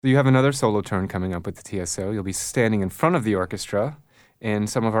You have another solo turn coming up with the TSO. You'll be standing in front of the orchestra in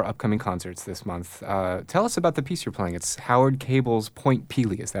some of our upcoming concerts this month. Tell us about the piece you're playing. It's Howard Cable's Point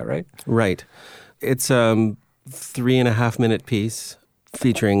Pelee, is that right? Right. It's a 3.5-minute piece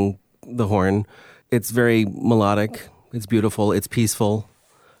featuring the horn. It's very melodic, it's beautiful, it's peaceful.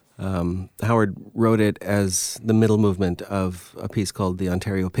 Howard wrote it as the middle movement of a piece called The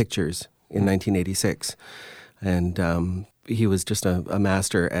Ontario Pictures in 1986. And he was just a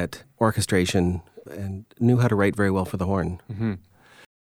master at orchestration and knew how to write very well for the horn. Mm-hmm.